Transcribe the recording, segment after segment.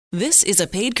This is a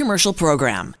paid commercial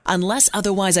program. Unless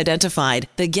otherwise identified,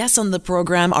 the guests on the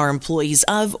program are employees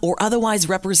of or otherwise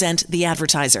represent the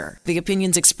advertiser. The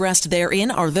opinions expressed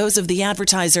therein are those of the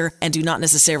advertiser and do not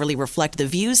necessarily reflect the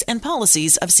views and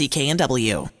policies of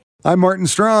CKNW. I'm Martin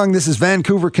Strong. This is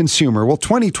Vancouver Consumer. Well,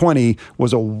 2020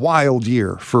 was a wild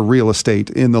year for real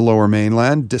estate in the Lower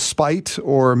Mainland, despite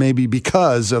or maybe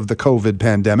because of the COVID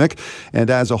pandemic. And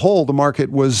as a whole, the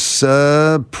market was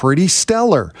pretty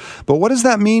stellar. But what does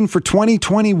that mean for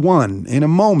 2021? In a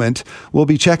moment, we'll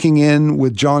be checking in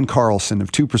with John Carlson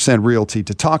of 2% Realty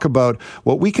to talk about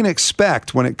what we can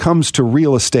expect when it comes to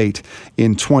real estate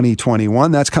in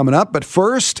 2021. That's coming up. But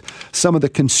first, some of the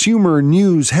consumer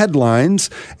news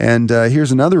headlines. And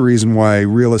here's another reason why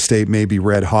real estate may be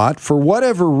red hot. For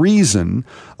whatever reason,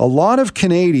 a lot of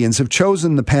Canadians have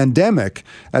chosen the pandemic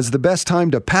as the best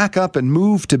time to pack up and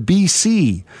move to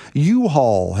BC.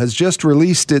 U-Haul has just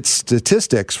released its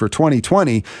statistics for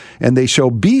 2020, and they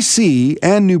show BC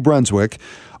and New Brunswick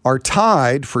are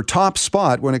tied for top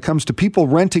spot when it comes to people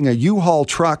renting a U-Haul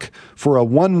truck for a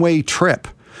one-way trip.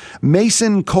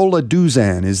 Mason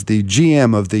Koladuzan is the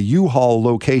GM of the U-Haul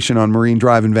location on Marine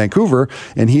Drive in Vancouver,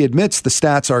 and he admits the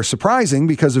stats are surprising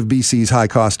because of BC's high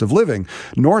cost of living.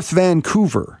 North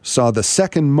Vancouver saw the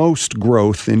second most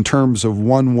growth in terms of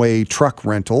one-way truck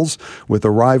rentals, with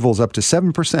arrivals up to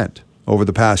 7% over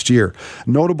the past year.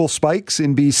 Notable spikes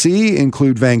in BC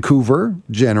include Vancouver,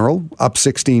 General, up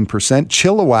 16%,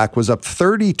 Chilliwack was up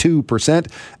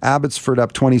 32%, Abbotsford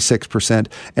up 26%,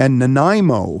 and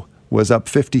Nanaimo was up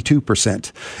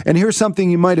 52%. And here's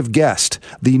something you might have guessed.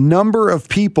 The number of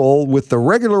people with the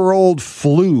regular old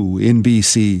flu in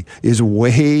BC is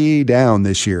way down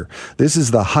this year. This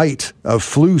is the height of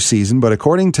flu season, but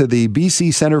according to the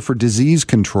BC Centre for Disease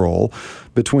Control,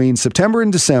 between September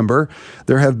and December,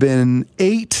 there have been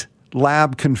 8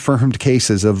 lab-confirmed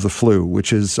cases of the flu,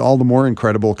 which is all the more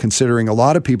incredible considering a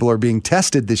lot of people are being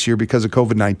tested this year because of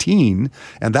COVID-19,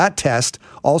 and that test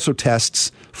also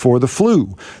tests for the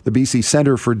flu. The BC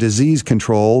Centre for Disease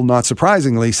Control, not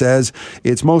surprisingly, says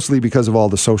it's mostly because of all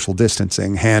the social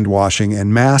distancing, hand washing,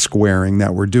 and mask wearing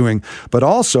that we're doing, but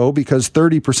also because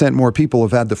 30% more people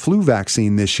have had the flu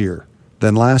vaccine this year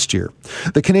than last year.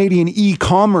 The Canadian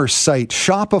e-commerce site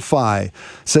Shopify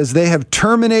says they have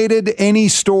terminated any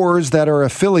stores that are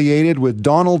affiliated with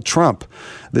Donald Trump.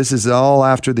 This is all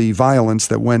after the violence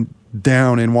that went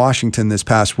down in Washington this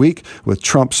past week with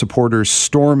Trump supporters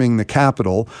storming the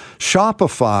Capitol.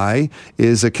 Shopify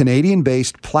is a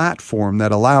Canadian-based platform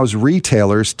that allows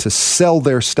retailers to sell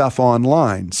their stuff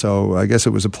online. So I guess it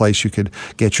was a place you could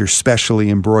get your specially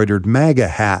embroidered MAGA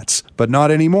hats, but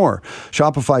not anymore.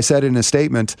 Shopify said in a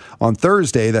statement on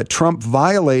Thursday that Trump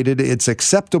violated its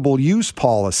acceptable use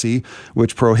policy,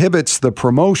 which prohibits the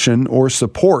promotion or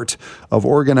support of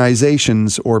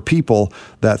organizations or people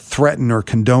that threaten or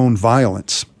condone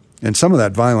violence. And some of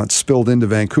that violence spilled into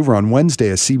Vancouver. On Wednesday,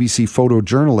 a CBC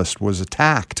photojournalist was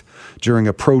attacked during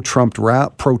a pro-Trump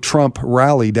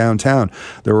rally downtown.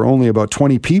 There were only about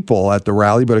 20 people at the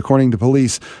rally, but according to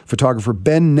police, photographer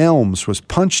Ben Nelms was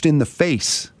punched in the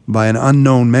face by an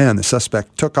unknown man. The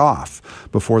suspect took off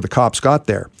before the cops got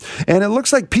there. And it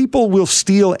looks like people will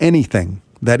steal anything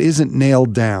that isn't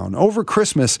nailed down. Over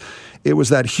Christmas, it was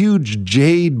that huge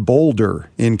jade boulder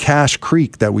in Cache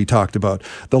Creek that we talked about.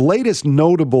 The latest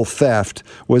notable theft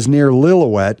was near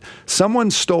Lillooet. Someone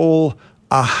stole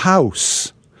a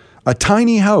house. A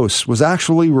tiny house was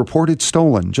actually reported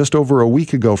stolen just over a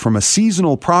week ago from a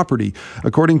seasonal property,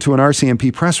 according to an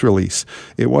RCMP press release.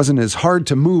 It wasn't as hard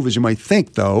to move as you might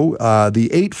think, though. The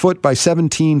 8-foot by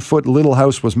 17-foot little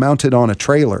house was mounted on a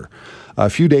trailer. A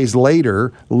few days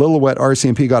later, Lillooet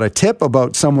RCMP got a tip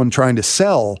about someone trying to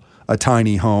sell a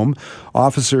tiny home.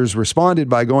 Officers responded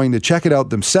by going to check it out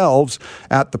themselves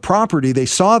at the property. They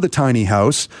saw the tiny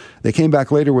house. They came back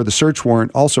later with a search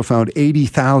warrant, also found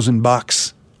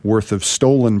 $80,000 worth of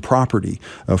stolen property.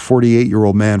 A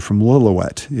 48-year-old man from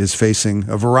Lillooet is facing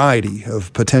a variety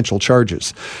of potential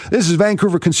charges. This is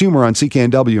Vancouver Consumer on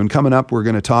CKNW, and coming up, we're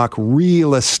going to talk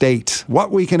real estate, what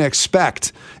we can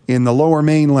expect in the Lower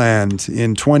Mainland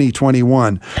in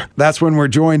 2021. That's when we're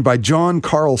joined by John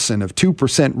Carlson of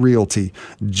 2% Realty,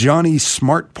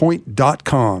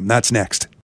 johnnysmartpoint.com. That's next.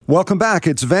 Welcome back.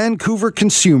 It's Vancouver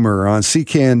Consumer on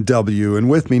CKNW, and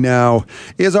with me now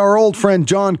is our old friend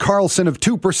John Carlson of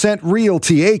 2%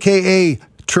 Realty, aka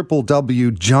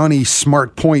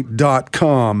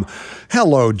www.johnnysmartpoint.com.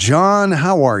 Hello, John.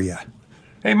 How are you?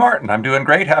 Hey, Martin, I'm doing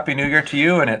great. Happy New Year to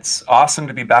you, and it's awesome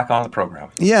to be back on the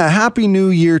program. Yeah, Happy New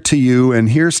Year to you, and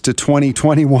here's to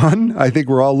 2021. I think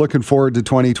we're all looking forward to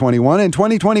 2021, and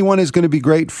 2021 is going to be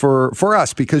great for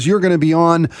us because you're going to be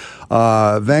on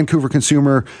Vancouver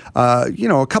Consumer,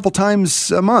 a couple times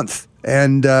a month.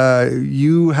 And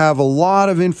you have a lot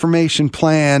of information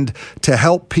planned to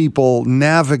help people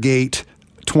navigate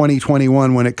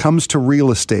 2021 when it comes to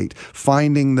real estate,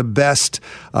 finding the best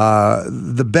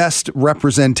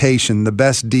representation, the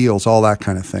best deals, all that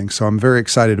kind of thing. So I'm very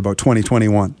excited about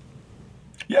 2021.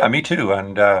 Yeah, me too.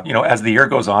 And, as the year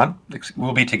goes on,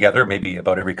 we'll be together maybe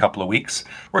about every couple of weeks.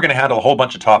 We're going to handle a whole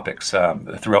bunch of topics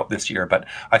throughout this year. But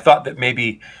I thought that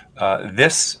maybe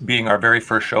this being our very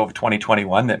first show of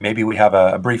 2021, that maybe we have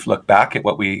a brief look back at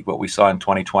what we saw in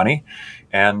 2020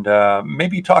 and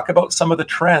maybe talk about some of the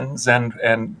trends and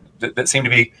that seem to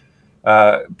be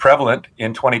prevalent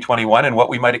in 2021 and what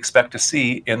we might expect to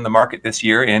see in the market this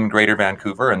year in Greater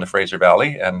Vancouver and the Fraser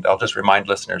Valley. And I'll just remind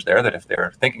listeners there that if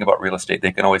they're thinking about real estate,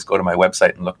 they can always go to my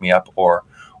website and look me up or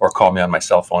call me on my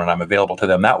cell phone, and I'm available to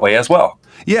them that way as well.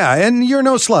 Yeah, and you're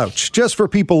no slouch. Just for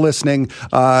people listening,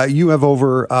 you have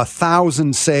over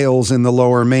 1,000 sales in the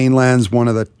Lower Mainlands, one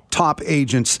of the top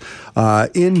agents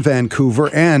in Vancouver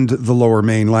and the Lower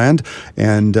Mainland,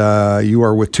 and you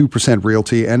are with 2%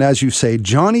 Realty. And as you say,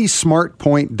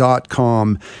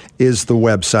 johnnysmartpoint.com is the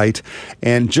website.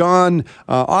 And John,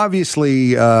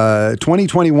 obviously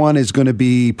 2021 is going to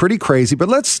be pretty crazy, but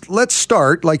let's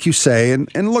start, like you say,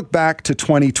 and look back to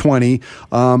 2020.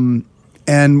 And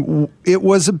it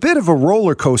was a bit of a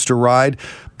roller coaster ride,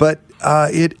 but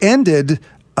it ended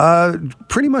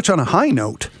pretty much on a high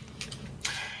note.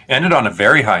 Ended on a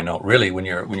very high note, really, when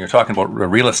you're talking about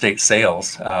real estate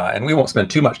sales. And we won't spend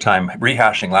too much time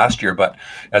rehashing last year, but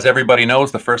as everybody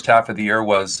knows, the first half of the year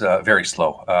was very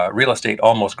slow. Real estate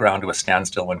almost ground to a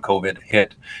standstill when COVID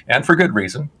hit, and for good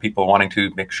reason. People wanting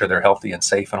to make sure they're healthy and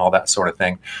safe and all that sort of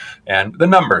thing. And the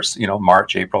numbers,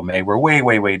 March, April, May were way,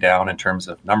 way, way down in terms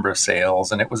of number of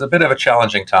sales, and it was a bit of a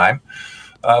challenging time.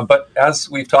 But as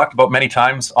we've talked about many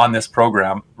times on this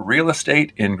program, real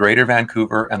estate in Greater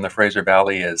Vancouver and the Fraser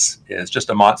Valley is just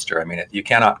a monster. I mean, you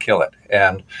cannot kill it.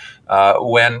 And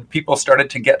when people started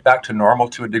to get back to normal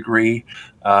to a degree,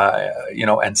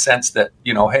 and sense that,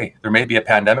 hey, there may be a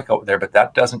pandemic out there, but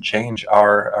that doesn't change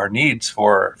our needs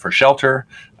for shelter,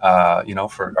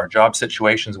 for our job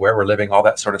situations, where we're living, all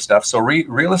that sort of stuff. So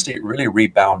real estate really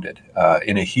rebounded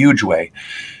in a huge way.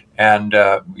 And,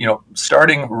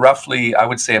 starting roughly, I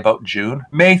would say about June,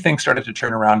 May, things started to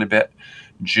turn around a bit.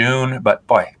 June, but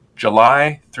boy,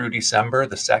 July through December,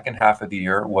 the second half of the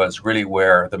year was really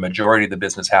where the majority of the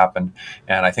business happened.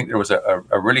 And I think there was a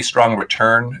really strong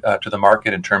return to the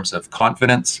market in terms of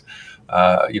confidence.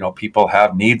 People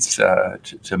have needs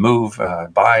to move,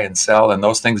 buy and sell, and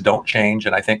those things don't change.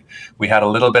 And I think we had a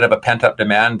little bit of a pent-up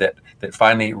demand that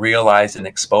finally realized and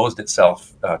exposed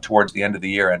itself towards the end of the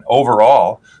year. And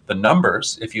overall, the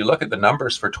numbers, if you look at the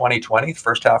numbers for 2020, the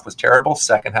first half was terrible,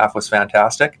 second half was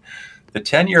fantastic. The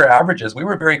 10-year averages, we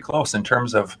were very close in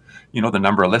terms of, the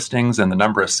number of listings and the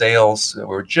number of sales.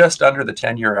 We're just under the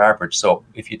 10-year average. So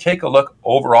if you take a look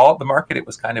overall at the market, it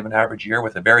was kind of an average year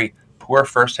with a very poor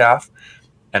first half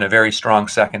and a very strong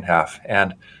second half.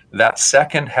 And that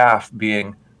second half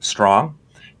being strong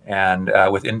and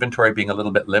with inventory being a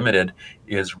little bit limited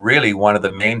is really one of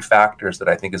the main factors that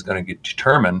I think is going to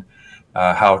determine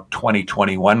how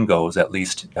 2021 goes, at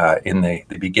least in the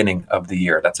beginning of the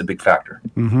year. That's a big factor.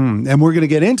 Mm-hmm. And we're going to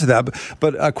get into that.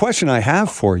 But a question I have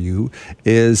for you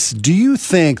is, do you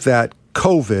think that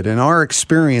COVID and our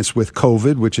experience with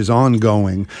COVID, which is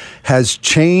ongoing, has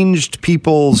changed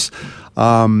people's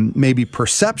maybe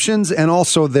perceptions and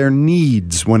also their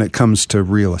needs when it comes to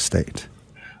real estate?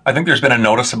 I think there's been a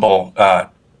noticeable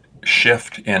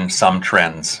shift in some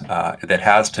trends that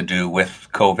has to do with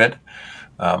COVID.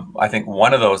 I think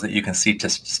one of those that you can see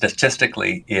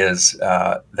statistically is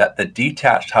that the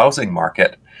detached housing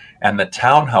market and the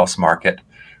townhouse market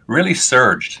really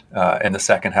surged in the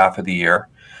second half of the year,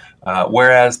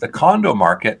 whereas the condo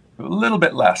market, a little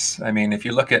bit less. I mean, if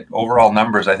you look at overall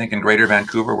numbers, I think in Greater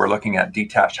Vancouver, we're looking at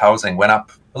detached housing went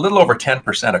up a little over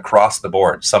 10% across the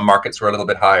board. Some markets were a little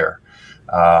bit higher.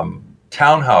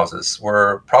 Townhouses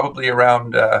were probably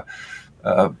around 7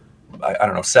 or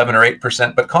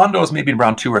 8%, but condos maybe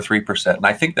around 2 or 3%. And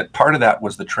I think that part of that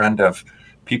was the trend of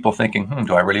people thinking,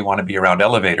 do I really want to be around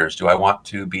elevators? Do I want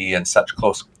to be in such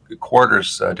close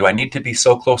quarters? Do I need to be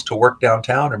so close to work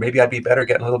downtown? Or maybe I'd be better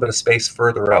getting a little bit of space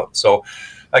further out. So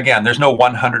again, there's no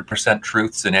 100%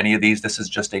 truths in any of these. This is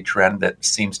just a trend that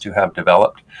seems to have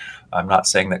developed. I'm not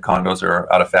saying that condos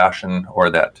are out of fashion or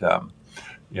that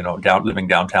living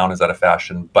downtown is out of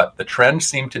fashion. But the trends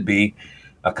seem to be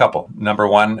a couple. Number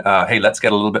one, hey, let's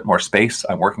get a little bit more space.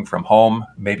 I'm working from home.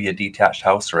 Maybe a detached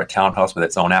house or a townhouse with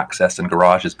its own access and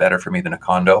garage is better for me than a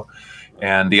condo.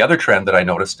 And the other trend that I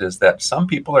noticed is that some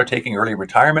people are taking early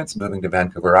retirements, moving to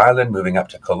Vancouver Island, moving up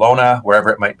to Kelowna, wherever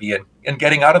it might be, and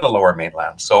getting out of the Lower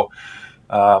Mainland. So,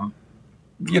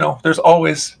 there's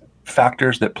always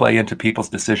factors that play into people's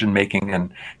decision making,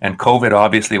 and COVID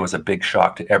obviously was a big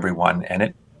shock to everyone, and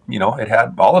it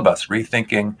had all of us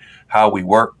rethinking how we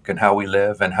work and how we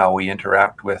live and how we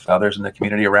interact with others in the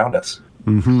community around us.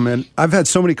 Mm-hmm. And I've had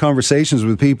so many conversations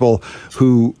with people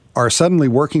who are suddenly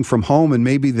working from home, and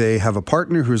maybe they have a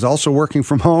partner who's also working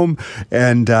from home,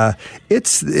 and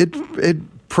it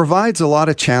provides a lot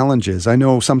of challenges. I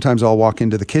know sometimes I'll walk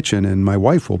into the kitchen and my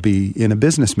wife will be in a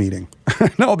business meeting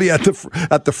and I'll be at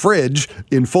the fridge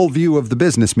in full view of the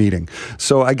business meeting.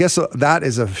 So I guess that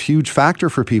is a huge factor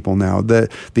for people now. The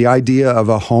idea of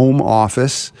a home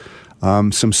office,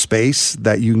 some space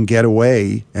that you can get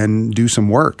away and do some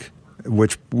work,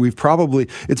 which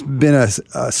it's been a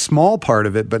small part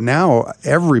of it, but now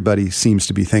everybody seems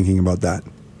to be thinking about that.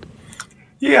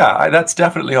 Yeah, that's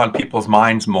definitely on people's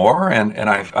minds more. And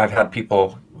I've had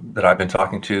people that I've been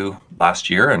talking to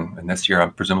last year and this year,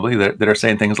 presumably, that are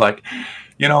saying things like,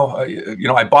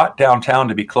 I bought downtown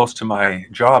to be close to my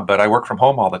job, but I work from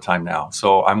home all the time now.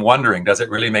 So I'm wondering, does it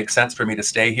really make sense for me to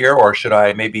stay here? Or should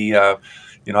I maybe, I've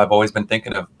always been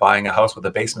thinking of buying a house with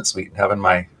a basement suite and having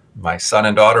my son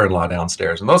and daughter-in-law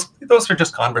downstairs. And those are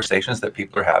just conversations that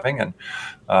people are having. And,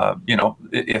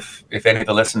 if any of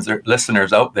the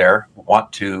listeners out there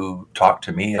want to talk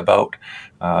to me about,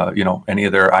 any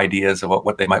of their ideas about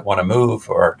what they might want to move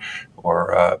or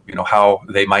how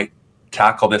they might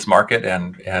tackle this market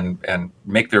and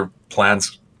make their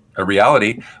plans a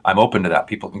reality, I'm open to that.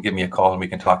 People can give me a call and we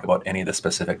can talk about any of the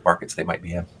specific markets they might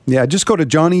be in. Yeah, just go to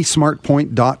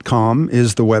johnnysmartpoint.com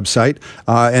is the website.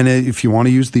 And if you want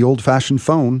to use the old-fashioned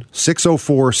phone,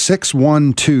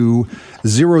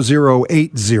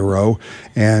 604-612-0080.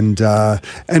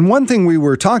 And one thing we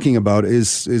were talking about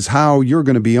is how you're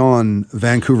going to be on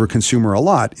Vancouver Consumer a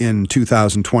lot in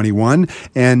 2021.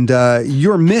 And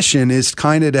your mission is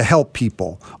kind of to help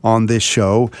people on this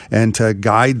show and to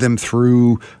guide them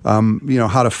through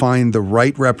how to find the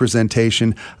right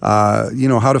representation,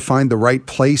 how to find the right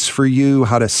place for you,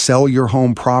 how to sell your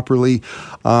home properly.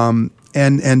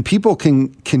 And people can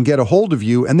get a hold of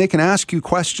you and they can ask you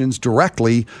questions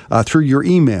directly through your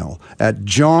email at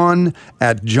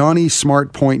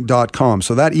john@johnnysmartpoint.com.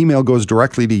 So that email goes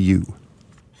directly to you.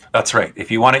 That's right. If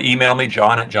you want to email me,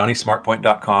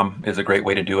 john@johnnysmartpoint.com is a great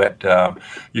way to do it.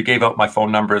 You gave out my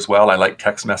phone number as well. I like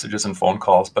text messages and phone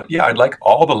calls. But yeah, I'd like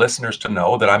all the listeners to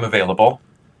know that I'm available.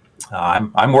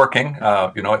 I'm working.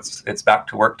 It's back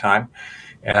to work time.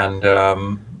 And, I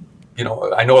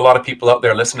know a lot of people out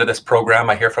there listen to this program.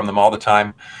 I hear from them all the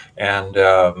time. And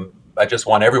I just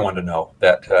want everyone to know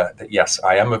that yes,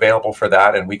 I am available for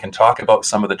that, and we can talk about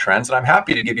some of the trends. And I'm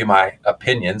happy to give you my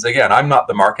opinions. Again, I'm not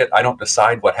the market. I don't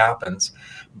decide what happens,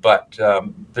 but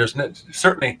there's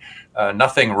certainly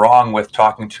nothing wrong with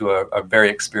talking to a very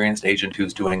experienced agent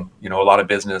who's doing a lot of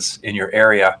business in your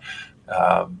area.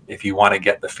 If you want to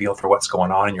get the feel for what's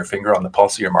going on and your finger on the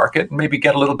pulse of your market, and maybe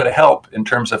get a little bit of help in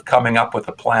terms of coming up with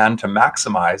a plan to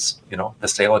maximize, the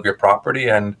sale of your property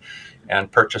and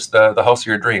purchase the house of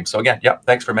your dreams. So again,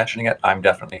 thanks for mentioning it. I'm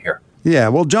definitely here. Yeah,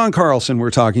 well, John Carlson we're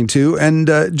talking to. And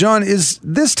John, is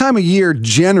this time of year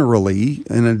generally,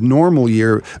 in a normal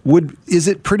year, is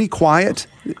it pretty quiet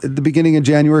at the beginning of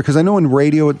January? Because I know in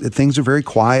radio things are very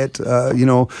quiet. A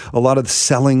lot of the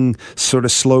selling sort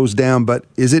of slows down. But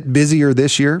is it busier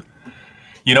this year?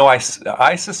 I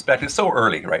suspect it's so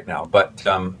early right now. But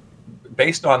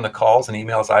based on the calls and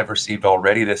emails I've received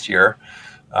already this year,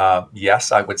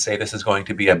 yes, I would say this is going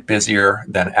to be a busier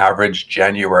than average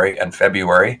January and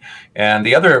February. And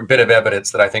the other bit of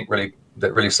evidence that I think really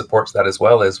supports that as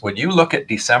well is when you look at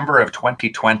December of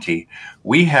 2020,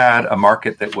 we had a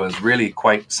market that was really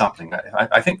quite something.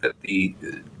 I think that the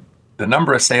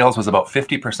number of sales was about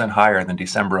 50% higher than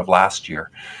December of last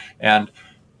year. And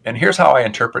here's how I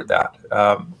interpret that.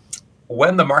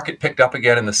 When the market picked up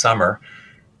again in the summer,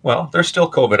 well, there's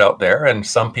still COVID out there, and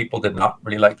some people did not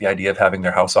really like the idea of having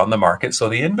their house on the market. So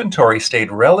the inventory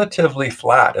stayed relatively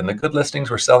flat, and the good listings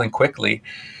were selling quickly.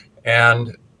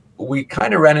 And we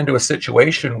kind of ran into a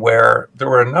situation where there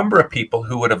were a number of people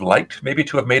who would have liked maybe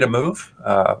to have made a move,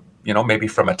 maybe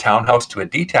from a townhouse to a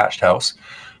detached house,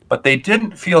 but they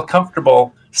didn't feel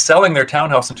comfortable selling their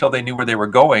townhouse until they knew where they were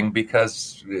going,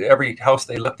 because every house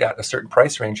they looked at a certain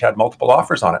price range had multiple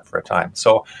offers on it for a time.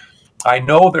 So I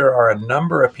know there are a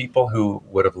number of people who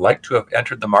would have liked to have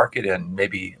entered the market in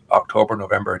maybe October,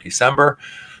 November, or December,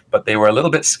 but they were a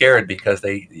little bit scared because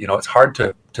it's hard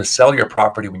to sell your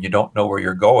property when you don't know where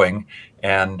you're going.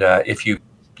 And if you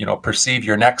perceive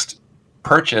your next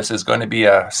purchase is going to be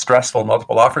a stressful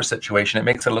multiple offer situation, it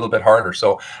makes it a little bit harder.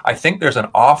 So I think there's an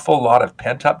awful lot of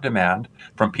pent up demand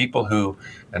from people who,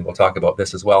 and we'll talk about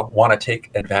this as well, want to take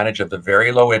advantage of the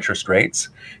very low interest rates.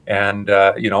 And,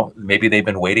 maybe they've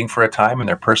been waiting for a time and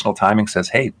their personal timing says,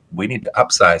 hey, we need to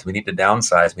upsize, we need to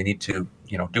downsize, we need to,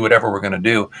 do whatever we're going to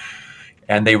do.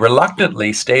 And they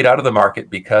reluctantly stayed out of the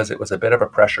market because it was a bit of a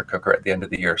pressure cooker at the end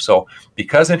of the year. So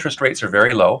because interest rates are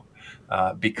very low,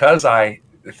 because I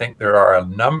think there are a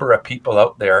number of people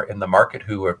out there in the market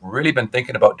who have really been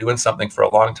thinking about doing something for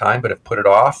a long time but have put it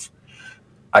off,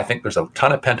 I think there's a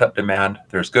ton of pent-up demand.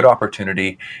 There's good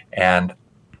opportunity. And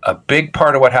a big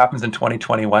part of what happens in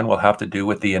 2021 will have to do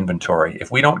with the inventory. If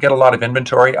we don't get a lot of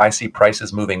inventory, I see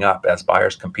prices moving up as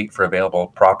buyers compete for available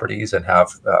properties and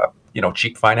have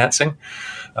cheap financing.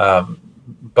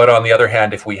 But on the other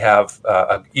hand, if we have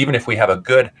even if we have a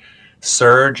good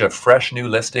surge of fresh new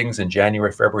listings in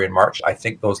January, February, and March, I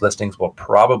think those listings will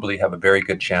probably have a very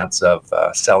good chance of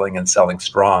selling and selling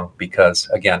strong because,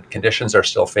 again, conditions are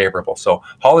still favorable. So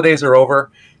holidays are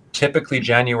over. Typically,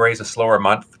 January is a slower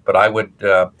month, but I would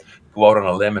go out on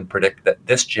a limb and predict that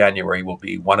this January will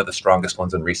be one of the strongest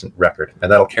ones in recent record,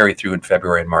 and that'll carry through in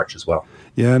February and March as well.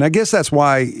 Yeah, and I guess that's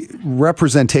why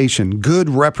good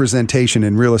representation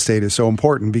in real estate is so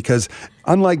important, because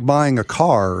unlike buying a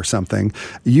car or something,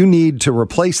 you need to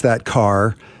replace that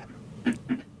car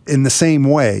in the same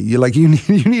way. You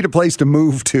need a place to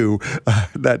move to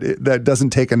that doesn't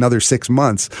take another 6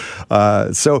 months.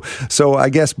 So I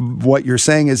guess what you're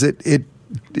saying is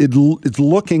it's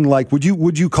looking like, would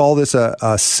you call this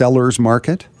a seller's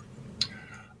market?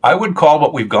 I would call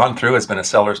what we've gone through has been a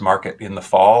seller's market in the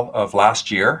fall of last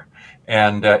year.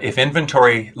 And if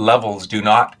inventory levels do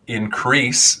not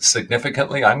increase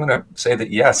significantly, I'm going to say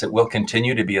that, yes, it will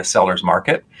continue to be a seller's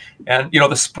market. And,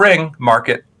 the spring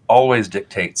market always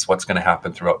dictates what's going to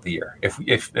happen throughout the year.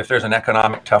 If there's an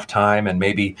economic tough time and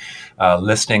maybe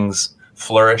listings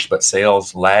flourish, but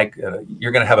sales lag,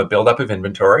 you're going to have a buildup of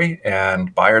inventory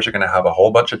and buyers are going to have a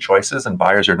whole bunch of choices and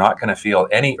buyers are not going to feel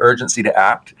any urgency to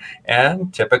act.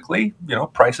 And typically,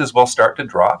 prices will start to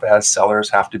drop as sellers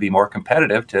have to be more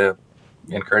competitive to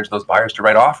encourage those buyers to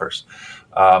write offers.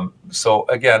 So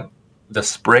again, the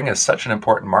spring is such an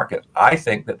important market. I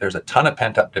think that there's a ton of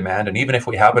pent-up demand, and even if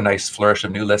we have a nice flourish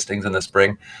of new listings in the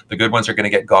spring, the good ones are going to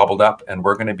get gobbled up, and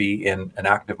we're going to be in an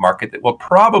active market that will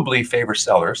probably favor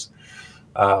sellers,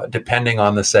 depending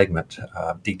on the segment,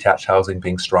 detached housing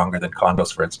being stronger than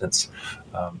condos, for instance.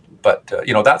 But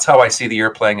that's how I see the year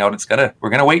playing out. We're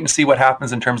going to wait and see what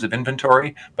happens in terms of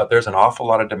inventory, but there's an awful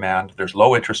lot of demand. There's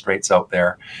low interest rates out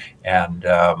there. And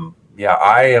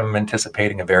I am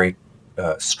anticipating a very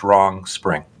strong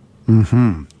spring.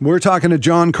 Mm-hmm. We're talking to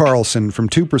John Carlson from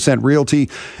 2% Realty.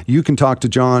 You can talk to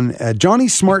John at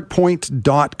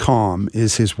johnnysmartpoint.com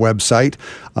is his website.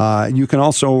 You can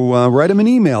also write him an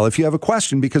email if you have a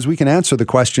question, because we can answer the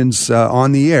questions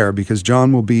on the air, because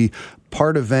John will be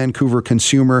part of Vancouver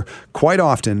Consumer quite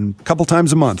often, a couple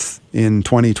times a month in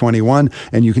 2021.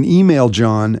 And you can email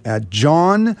John at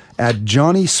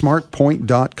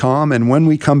john@johnnysmartpoint.com. And when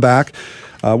we come back,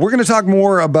 we're going to talk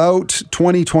more about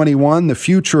 2021, the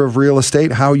future of real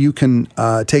estate, how you can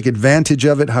take advantage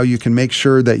of it, how you can make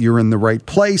sure that you're in the right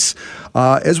place,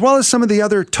 as well as some of the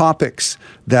other topics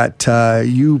that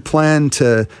you plan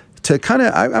to kind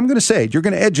of, I'm going to say, you're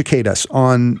going to educate us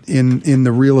on in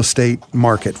the real estate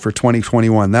market for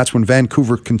 2021. That's when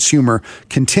Vancouver Consumer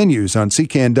continues on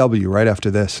CKNW right after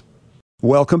this.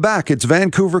 Welcome back. It's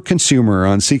Vancouver Consumer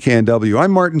on CKNW.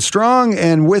 I'm Martin Strong,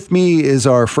 and with me is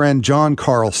our friend John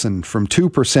Carlson from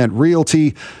 2%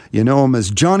 Realty. You know him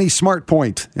as Johnny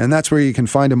SmartPoint, and that's where you can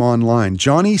find him online,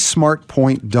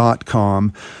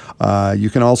 johnnysmartpoint.com. You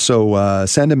can also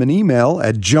send him an email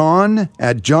at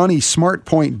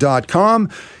john@johnnysmartpoint.com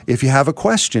if you have a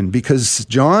question, because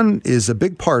John is a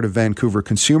big part of Vancouver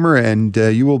Consumer, and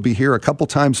you will be here a couple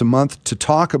times a month to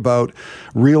talk about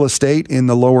real estate in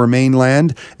the Lower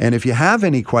Mainland. And if you have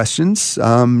any questions,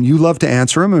 you love to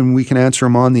answer them, and we can answer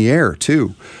them on the air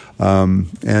too.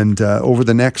 Over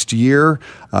the next year,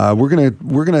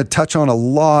 we're gonna touch on a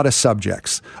lot of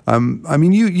subjects.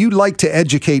 You like to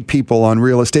educate people on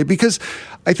real estate, because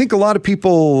I think a lot of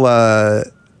people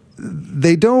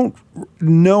they don't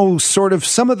know sort of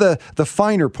some of the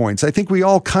finer points. I think we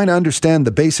all kind of understand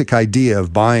the basic idea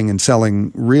of buying and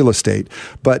selling real estate,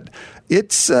 but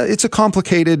it's a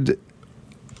complicated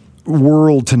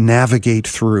world to navigate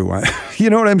through. You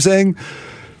know what I'm saying?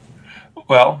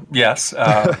 Well, yes.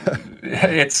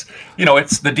 It's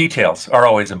the details are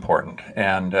always important.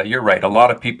 And you're right. A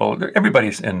lot of people,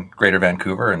 everybody's in Greater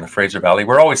Vancouver and the Fraser Valley.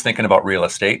 We're always thinking about real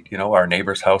estate. Our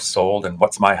neighbor's house sold and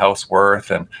what's my house worth?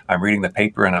 And I'm reading the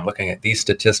paper and I'm looking at these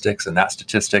statistics and that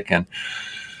statistic. And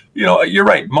you're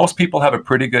right. Most people have a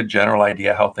pretty good general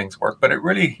idea how things work, but it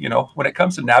really, when it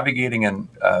comes to navigating and,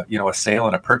 a sale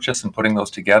and a purchase and putting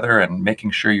those together and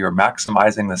making sure you're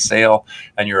maximizing the sale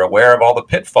and you're aware of all the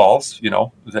pitfalls,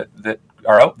 that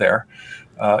are out there.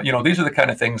 These are the kind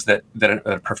of things that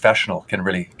a professional can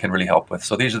really help with.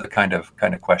 So these are the kind of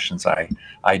questions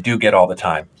I do get all the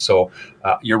time. So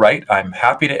you're right. I'm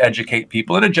happy to educate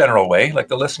people in a general way. Like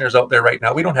the listeners out there right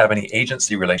now, we don't have any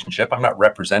agency relationship. I'm not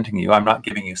representing you. I'm not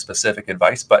giving you specific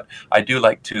advice, but I do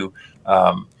like to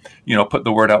put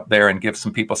the word out there and give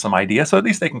some people some ideas, so at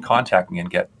least they can contact me and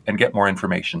get more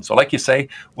information. So like you say,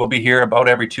 we'll be here about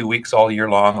every 2 weeks all year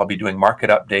long. I'll be doing market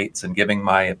updates and giving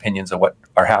my opinions of what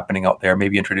are happening out there,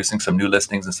 maybe introducing some new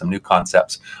listings and some new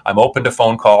concepts. I'm open to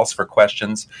phone calls for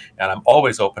questions, and I'm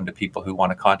always open to people who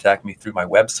want to contact me through my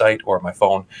website or my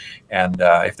phone. And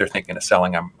if they're thinking of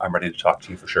selling, I'm ready to talk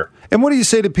to you for sure. And what do you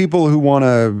say to people who want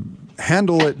to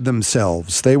handle it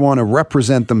themselves? They want to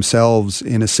represent themselves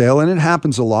in a sale, and it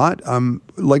happens a lot.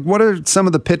 What are some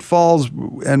of the pitfalls,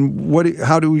 and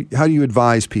how do you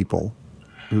advise people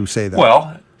who say that?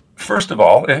 Well, first of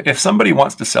all, if somebody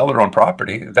wants to sell their own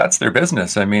property, that's their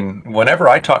business. I mean, whenever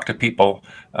I talk to people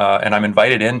and I'm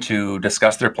invited in to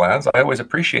discuss their plans, I always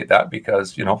appreciate that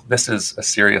because, this is a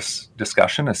serious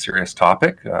discussion, a serious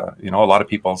topic. A lot of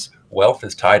people's wealth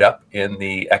is tied up in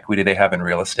the equity they have in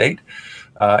real estate.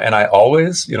 And I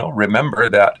always, remember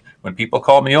that when people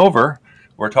call me over,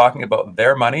 we're talking about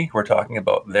their money, we're talking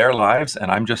about their lives, and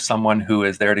I'm just someone who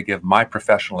is there to give my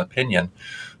professional opinion.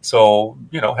 So,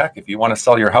 heck, if you want to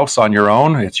sell your house on your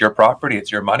own, it's your property,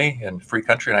 it's your money, and free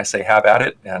country, and I say have at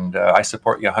it, and I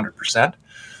support you 100%.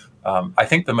 I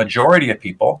think the majority of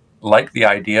people like the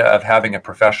idea of having a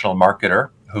professional marketer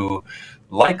who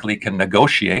likely can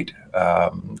negotiate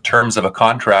terms of a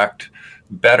contract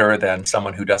better than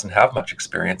someone who doesn't have much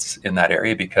experience in that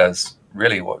area, because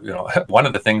really, one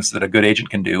of the things that a good agent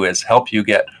can do is help you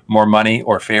get more money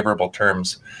or favorable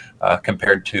terms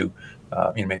compared to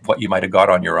what you might have got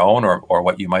on your own or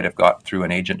what you might have got through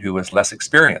an agent who was less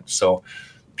experienced. So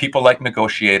people like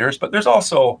negotiators, but there's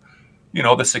also,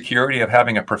 the security of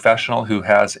having a professional who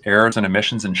has errors and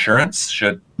omissions insurance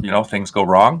should, things go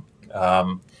wrong.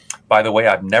 By the way,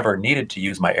 I've never needed to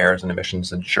use my errors and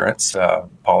omissions insurance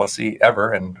policy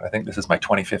ever, and I think this is my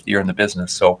 25th year in the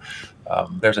business. So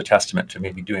there's a testament to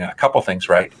maybe doing a couple things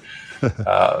right.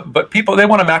 But people, they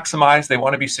want to maximize, they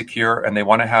want to be secure, and they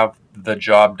want to have the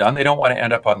job done. They don't want to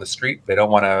end up on the street. They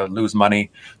don't want to lose money.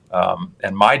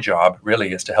 And my job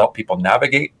really is to help people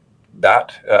navigate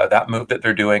that move that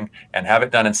they're doing and have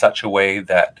it done in such a way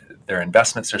that their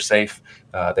investments are safe.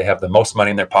 They have the most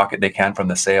money in their pocket they can from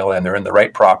the sale, and they're in the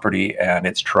right property, and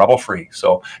it's trouble-free.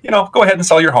 So, go ahead and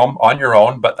sell your home on your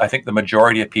own. But I think the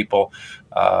majority of people,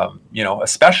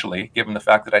 especially given the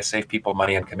fact that I save people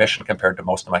money and commission compared to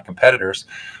most of my competitors,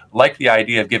 like the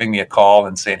idea of giving me a call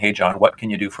and saying, "Hey, John, what can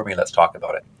you do for me? Let's talk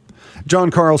about it."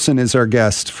 John Carlson is our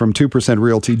guest from 2%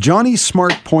 Realty.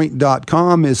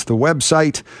 JohnnySmartPoint.com is the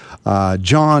website.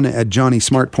 John at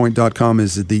JohnnySmartPoint.com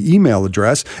is the email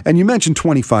address. And you mentioned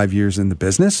 25 years in the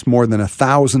business, more than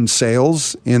 1,000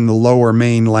 sales in the Lower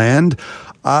Mainland.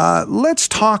 Let's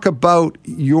talk about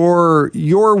your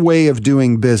way of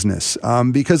doing business,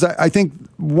 because I think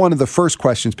one of the first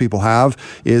questions people have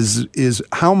is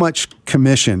how much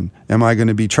commission am I going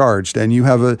to be charged? And you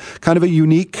have a kind of a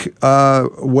unique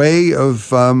way of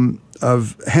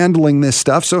handling this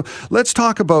stuff. So let's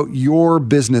talk about your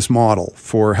business model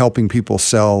for helping people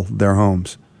sell their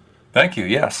homes. Thank you.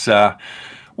 Yes.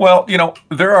 Well,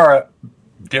 there are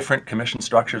different commission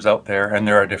structures out there, and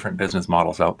there are different business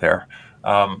models out there.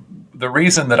 The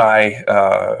reason that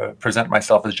I present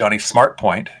myself as Johnny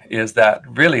SmartPoint is that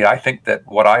really I think that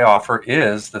what I offer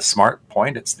is the Smart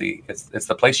Point. It's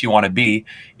the place you want to be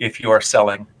if you are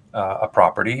selling a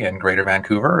property in Greater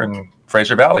Vancouver and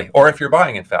Fraser Valley, or if you're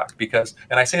buying, in fact.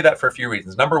 And I say that for a few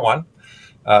reasons. Number one,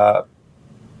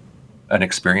 an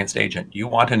experienced agent. You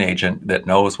want an agent that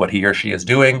knows what he or she is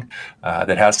doing,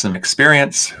 that has some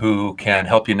experience, who can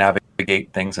help you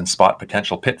navigate things and spot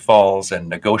potential pitfalls and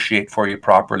negotiate for you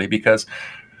properly, because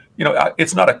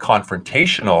it's not a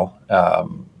confrontational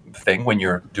thing when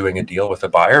you're doing a deal with a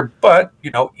buyer, but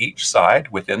each side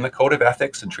within the code of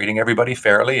ethics and treating everybody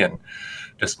fairly and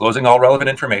disclosing all relevant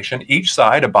information. Each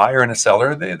side, a buyer and a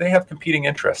seller, they have competing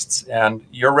interests, and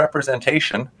your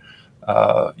representation,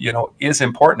 is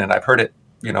important. And I've heard it,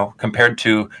 compared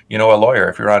to, a lawyer.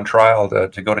 If you're on trial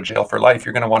to go to jail for life,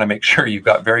 you're going to want to make sure you've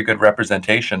got very good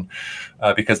representation,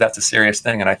 because that's a serious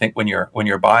thing. And I think when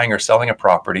you're buying or selling a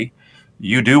property,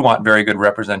 you do want very good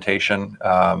representation,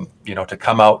 to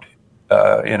come out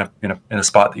in a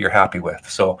spot that you're happy with.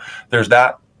 So there's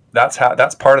that.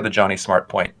 That's part of the Johnny Smart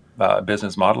Point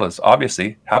business model, is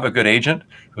obviously have a good agent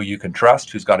who you can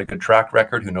trust, who's got a good track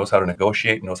record, who knows how to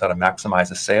negotiate, knows how to maximize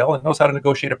a sale, and knows how to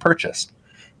negotiate a purchase.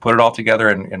 Put it all together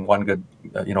in one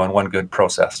good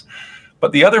process.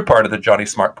 But the other part of the Johnny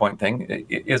Smart Point thing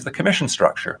is the commission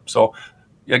structure. So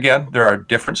again, there are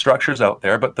different structures out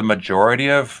there, but the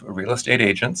majority of real estate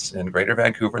agents in Greater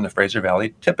Vancouver and the Fraser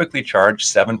Valley typically charge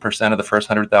 7% of the first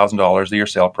 $100,000 of your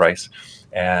sale price,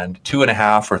 and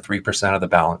 2.5% or 3% of the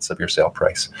balance of your sale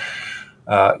price.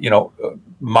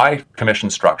 My commission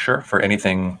structure for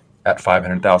anything at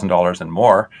 $500,000 and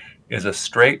more is a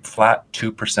straight flat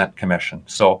 2% commission.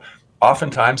 So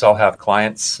oftentimes I'll have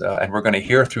clients, and we're going to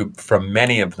hear from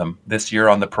many of them this year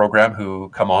on the program, who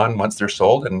come on once they're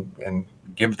sold and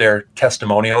give their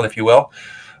testimonial, if you will.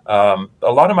 A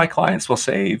lot of my clients will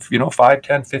save, $5,000,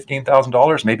 $10,000,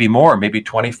 $15,000, maybe more, maybe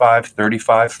 25,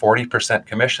 35, 40%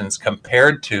 commissions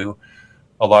compared to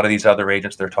a lot of these other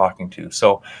agents they're talking to.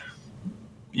 So,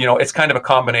 it's kind of a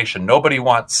combination. Nobody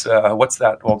wants, what's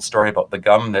that old story about the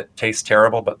gum that tastes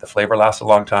terrible, but the flavor lasts a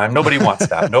long time? Nobody wants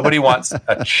that. Nobody wants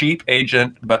a cheap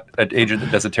agent, but an agent that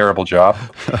does a terrible job.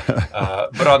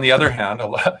 But on the other hand, a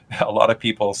lot of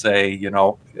people say,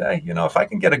 if I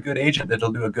can get a good agent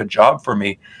that'll do a good job for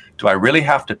me, do I really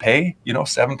have to pay,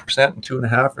 7% and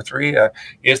 2.5 or 3?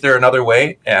 Is there another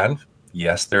way? And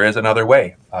yes, there is another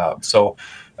way. So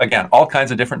again, all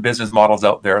kinds of different business models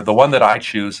out there. The one that I've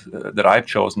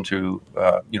chosen to,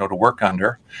 to work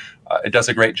under, it does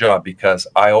a great job, because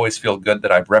I always feel good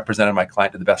that I've represented my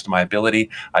client to the best of my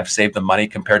ability. I've saved them money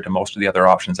compared to most of the other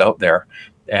options out there.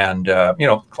 And,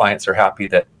 clients are happy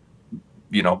that,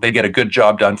 they get a good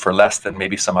job done for less than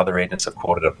maybe some other agents have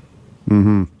quoted them.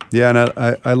 Mm-hmm. Yeah, and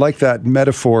I like that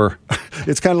metaphor.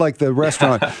 It's kind of like the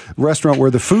restaurant where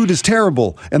the food is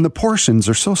terrible and the portions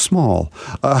are so small.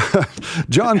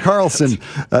 John Carlson,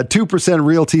 2%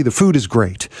 Realty. The food is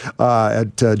great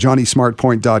at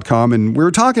johnnysmartpoint.com. And we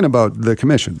were talking about the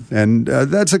commission. And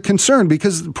that's a concern,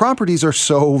 because properties are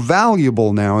so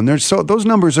valuable now. And those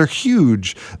numbers are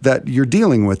huge that you're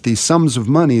dealing with, these sums of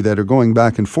money that are going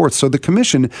back and forth. So the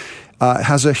commission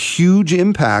has a huge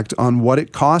impact on what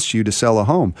it costs you to sell a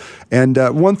home. And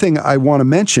one thing I want to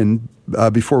mention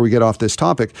before we get off this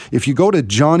topic, if you go to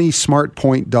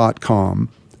johnnysmartpoint.com,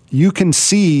 you can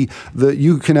see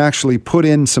you can actually put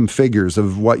in some figures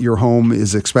of what your home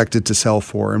is expected to sell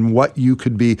for, and what you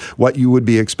would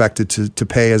be expected to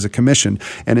pay as a commission.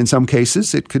 And in some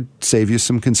cases, it could save you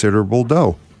some considerable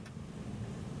dough.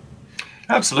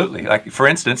 Absolutely. Like, for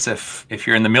instance, if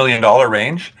you're in the $1 million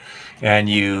range, and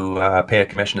you pay a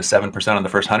commission of 7% on the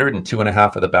first 100 and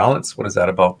 2.5 of the balance, what is that,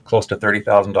 about close to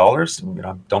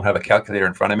 $30,000? Don't have a calculator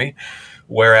in front of me.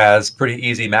 Whereas pretty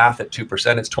easy math at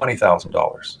 2%, it's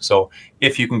 $20,000. So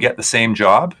if you can get the same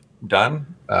job done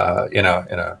in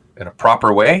a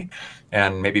proper way,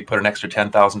 and maybe put an extra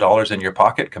 $10,000 in your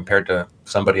pocket compared to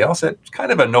somebody else, it's kind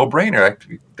of a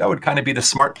no-brainer. That would kind of be the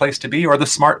smart place to be, or the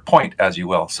smart point, as you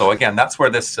will. So again, that's where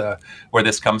this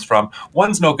comes from.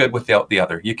 One's no good without the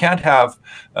other. You can't have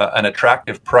an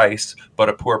attractive price but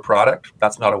a poor product.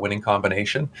 That's not a winning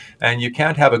combination. And you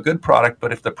can't have a good product,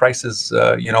 but if the price is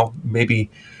maybe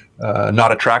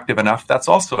not attractive enough, that's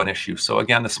also an issue. So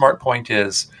again, the smart point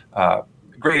is a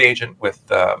great agent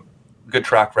with good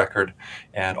track record,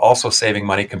 and also saving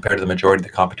money compared to the majority of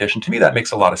the competition. To me, that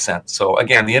makes a lot of sense. So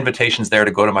again, the invitation's there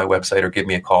to go to my website or give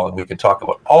me a call, and we can talk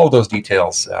about all of those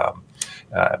details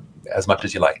as much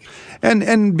as you like.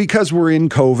 And because we're in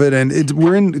COVID, and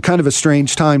we're in kind of a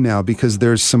strange time now, because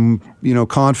there's some,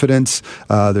 confidence,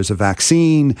 there's a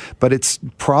vaccine, but it's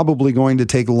probably going to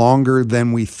take longer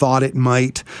than we thought it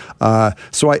might.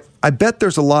 So I bet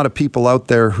there's a lot of people out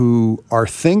there who are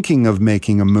thinking of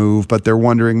making a move, but they're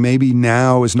wondering, maybe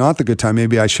now is not the good time.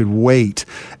 Maybe I should wait.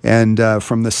 And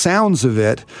from the sounds of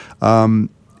it,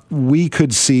 we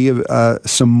could see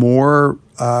some more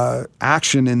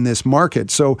action in this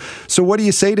market. So what do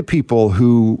you say to people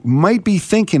who might be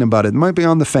thinking about it, might be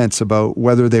on the fence about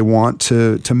whether they want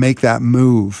to make that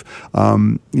move?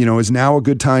 Is now a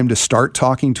good time to start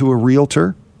talking to a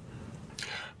realtor?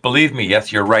 Believe me,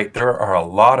 yes, you're right. There are a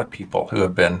lot of people who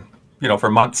have been, for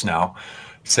months now,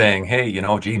 saying, hey,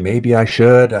 gee, maybe I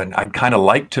should, and I'd kind of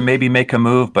like to maybe make a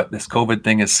move, but this COVID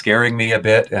thing is scaring me a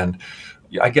bit. And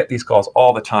I get these calls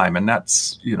all the time, and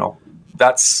that's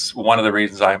one of the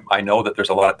reasons I know that there's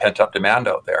a lot of pent up demand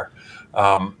out there.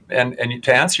 And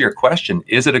to answer your question,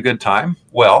 is it a good time?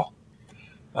 Well,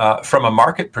 from a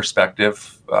market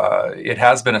perspective, it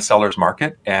has been a seller's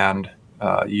market, and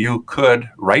you could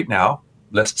right now,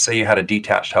 let's say you had a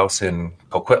detached house in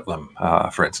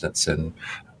Coquitlam, for instance, in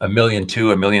 $1.2 million,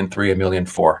 $1.3 million, $1.4 million.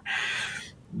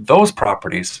 Those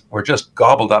properties were just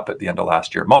gobbled up at the end of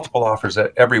last year. Multiple offers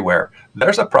everywhere.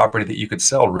 There's a property that you could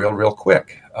sell real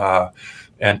quick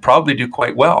and probably do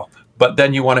quite well. But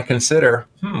then you want to consider,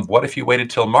 what if you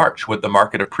waited till March? Would the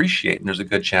market appreciate? And there's a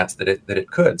good chance that it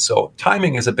could. So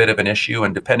timing is a bit of an issue,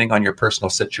 and depending on your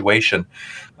personal situation,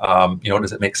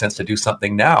 does it make sense to do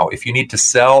something now? If you need to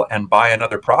sell and buy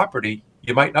another property,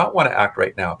 you might not want to act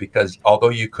right now, because although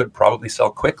you could probably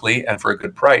sell quickly and for a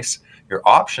good price, your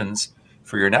options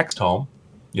for your next home,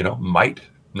 might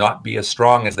not be as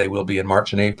strong as they will be in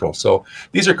March and April. So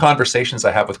these are conversations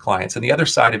I have with clients. And the other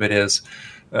side of it is,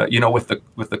 with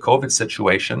the COVID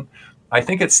situation, I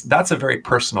think that's a very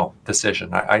personal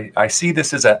decision. I see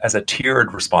this as a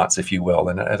tiered response, if you will.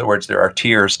 In other words, there are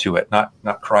tiers to it, not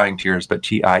crying tears, but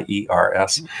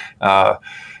TIERS.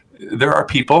 There are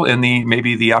people in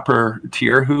maybe the upper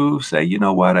tier who say, you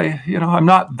know what, I'm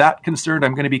not that concerned.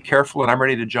 I'm going to be careful and I'm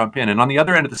ready to jump in. And on the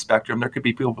other end of the spectrum, there could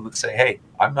be people that say, hey,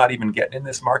 I'm not even getting in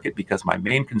this market because my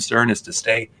main concern is to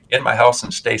stay in my house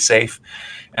and stay safe.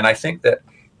 And I think that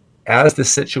as the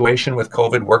situation with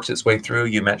COVID works its way through,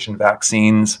 you mentioned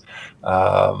vaccines,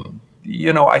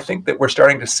 I think that we're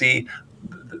starting to see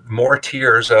more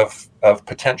tiers of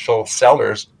potential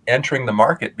sellers entering the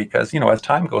market because, as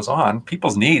time goes on,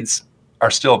 people's needs are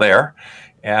still there,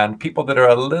 and people that are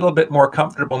a little bit more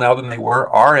comfortable now than they were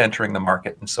are entering the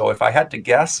market. And so if I had to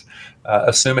guess,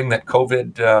 assuming that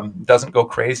COVID doesn't go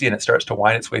crazy and it starts to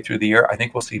wind its way through the year, I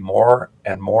think we'll see more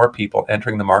and more people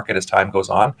entering the market as time goes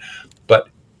on. But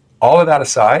all of that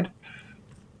aside,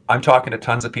 I'm talking to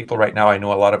tons of people right now. I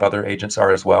know a lot of other agents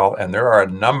are as well. And there are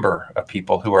a number of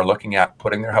people who are looking at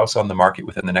putting their house on the market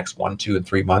within the next 1, 2, and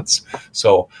 3 months.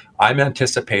 So I'm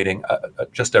anticipating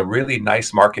just a really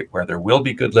nice market where there will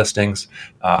be good listings.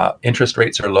 Interest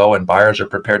rates are low and buyers are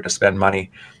prepared to spend money.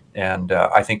 And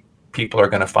I think people are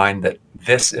going to find that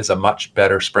this is a much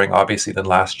better spring, obviously, than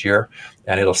last year,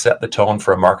 and it'll set the tone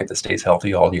for a market that stays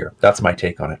healthy all year. That's my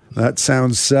take on it. That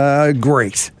sounds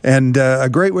great, and a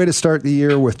great way to start the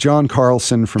year with John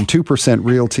Carlson from 2%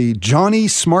 Realty,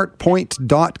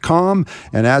 JohnnySmartPoint.com.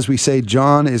 And as we say,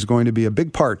 John is going to be a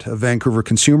big part of Vancouver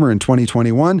Consumer in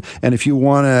 2021. And if you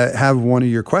want to have one of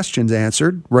your questions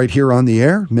answered right here on the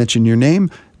air, mention your name.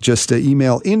 Just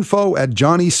email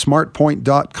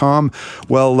info@johnnysmartpoint.com.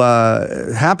 Well,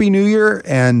 Happy New Year.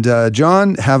 And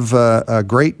John, have a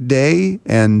great day.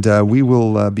 And we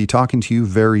will be talking to you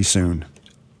very soon.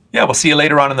 Yeah, we'll see you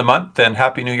later on in the month. And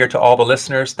Happy New Year to all the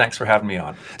listeners. Thanks for having me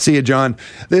on. See you, John.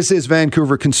 This is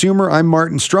Vancouver Consumer. I'm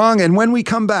Martin Strong. And when we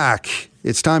come back,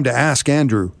 it's time to Ask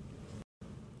Andrew.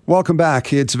 Welcome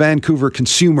back. It's Vancouver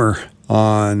Consumer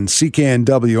on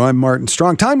CKNW. I'm Martin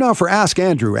Strong. Time now for Ask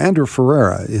Andrew. Andrew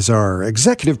Ferreira is our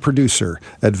executive producer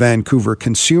at Vancouver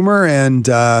Consumer, and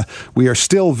we are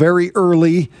still very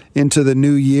early into the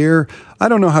new year. I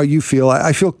don't know how you feel.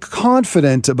 I feel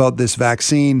confident about this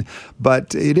vaccine,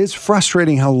 but it is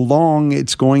frustrating how long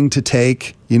it's going to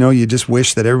take. You just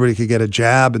wish that everybody could get a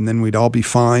jab and then we'd all be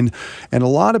fine. And a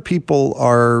lot of people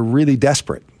are really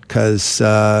desperate, because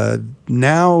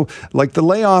now, like, the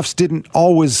layoffs didn't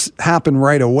always happen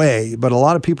right away, but a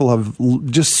lot of people have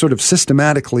just sort of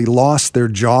systematically lost their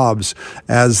jobs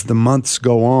as the months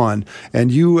go on.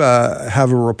 And you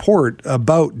have a report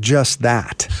about just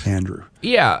that, Andrew.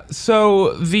 Yeah,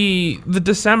 so the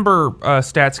December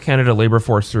Stats Canada Labour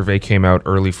Force Survey came out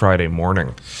early Friday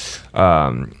morning.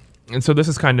 And so this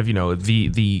is kind of,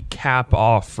 the cap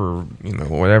off for,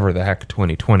 whatever the heck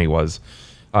 2020 was.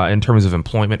 In terms of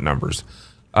employment numbers.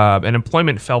 And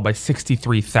employment fell by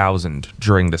 63,000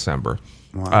 during December.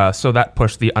 Wow. So that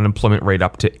pushed the unemployment rate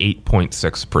up to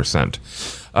 8.6%.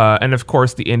 And of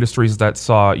course, the industries that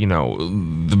saw,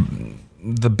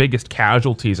 the biggest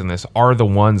casualties in this are the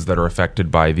ones that are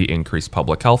affected by the increased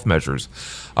public health measures.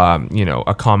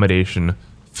 Accommodation,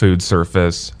 food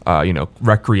service,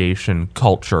 recreation,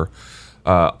 culture.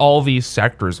 All these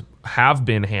sectors have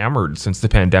been hammered since the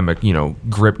pandemic,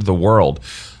 gripped the world.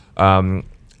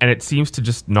 And it seems to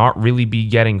just not really be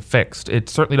getting fixed. It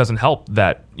certainly doesn't help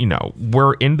that,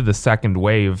 we're into the second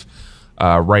wave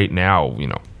right now,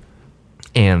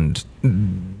 and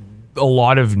a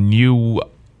lot of new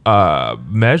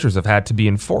measures have had to be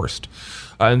enforced.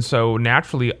 And so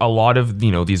naturally, a lot of,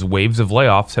 these waves of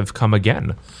layoffs have come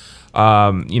again.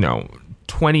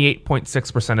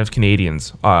 28.6% of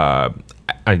Canadians,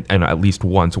 at least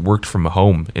once, worked from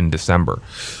home in December.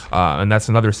 And that's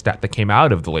another stat that came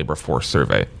out of the labor force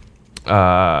survey.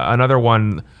 Another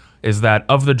one is that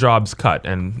of the jobs cut,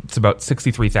 and it's about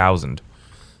 63,000.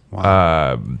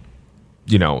 Wow.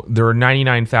 There are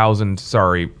 99,000,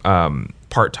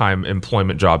 part-time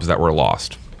employment jobs that were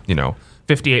lost.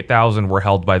 58,000 were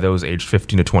held by those aged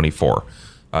 15 to 24.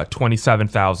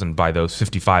 27,000 by those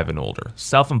 55 and older.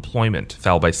 Self-employment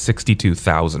fell by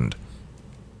 62,000.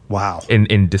 Wow.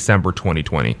 In December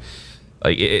 2020.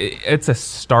 It's a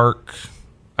stark,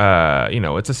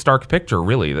 it's a stark picture,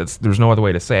 really. There's no other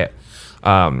way to say it.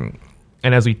 And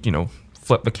as we,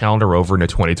 flip the calendar over into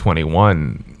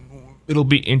 2021, it'll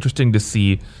be interesting to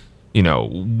see,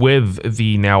 with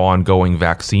the now ongoing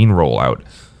vaccine rollout,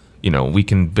 we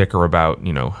can bicker about,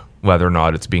 whether or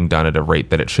not it's being done at a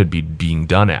rate that it should be being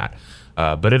done at.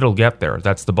 But it'll get there.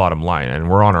 That's the bottom line. And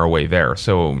we're on our way there.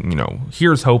 So,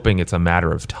 here's hoping it's a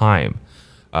matter of time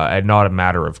and not a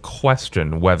matter of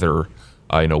question whether,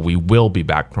 we will be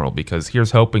back to normal. Because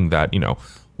here's hoping that,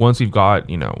 once we've got,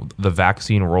 the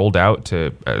vaccine rolled out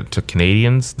to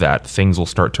Canadians, that things will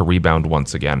start to rebound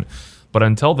once again. But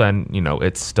until then,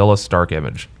 it's still a stark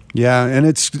image. Yeah, and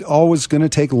it's always going to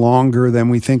take longer than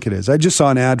we think it is. I just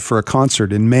saw an ad for a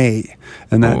concert in May.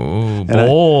 And that,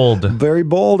 bold. Very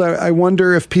bold. I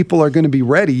wonder if people are going to be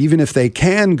ready, even if they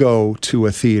can go to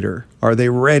a theater. Are they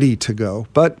ready to go?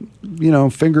 But,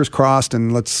 fingers crossed,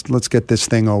 and let's get this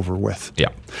thing over with. Yeah.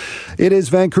 It is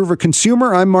Vancouver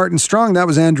Consumer. I'm Martin Strong. That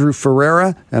was Andrew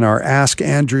Ferreira and our Ask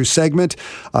Andrew segment.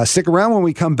 Stick around. When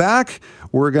we come back,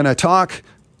 we're going to talk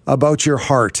about your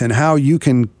heart and how you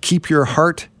can keep your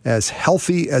heart as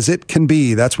healthy as it can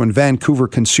be. That's when Vancouver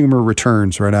Consumer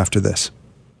returns right after this.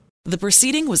 The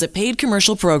proceeding was a paid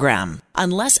commercial program.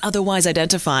 Unless otherwise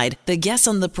identified, the guests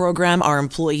on the program are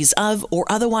employees of or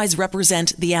otherwise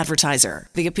represent the advertiser.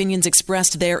 The opinions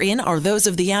expressed therein are those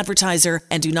of the advertiser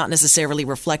and do not necessarily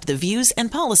reflect the views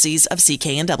and policies of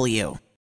CKNW.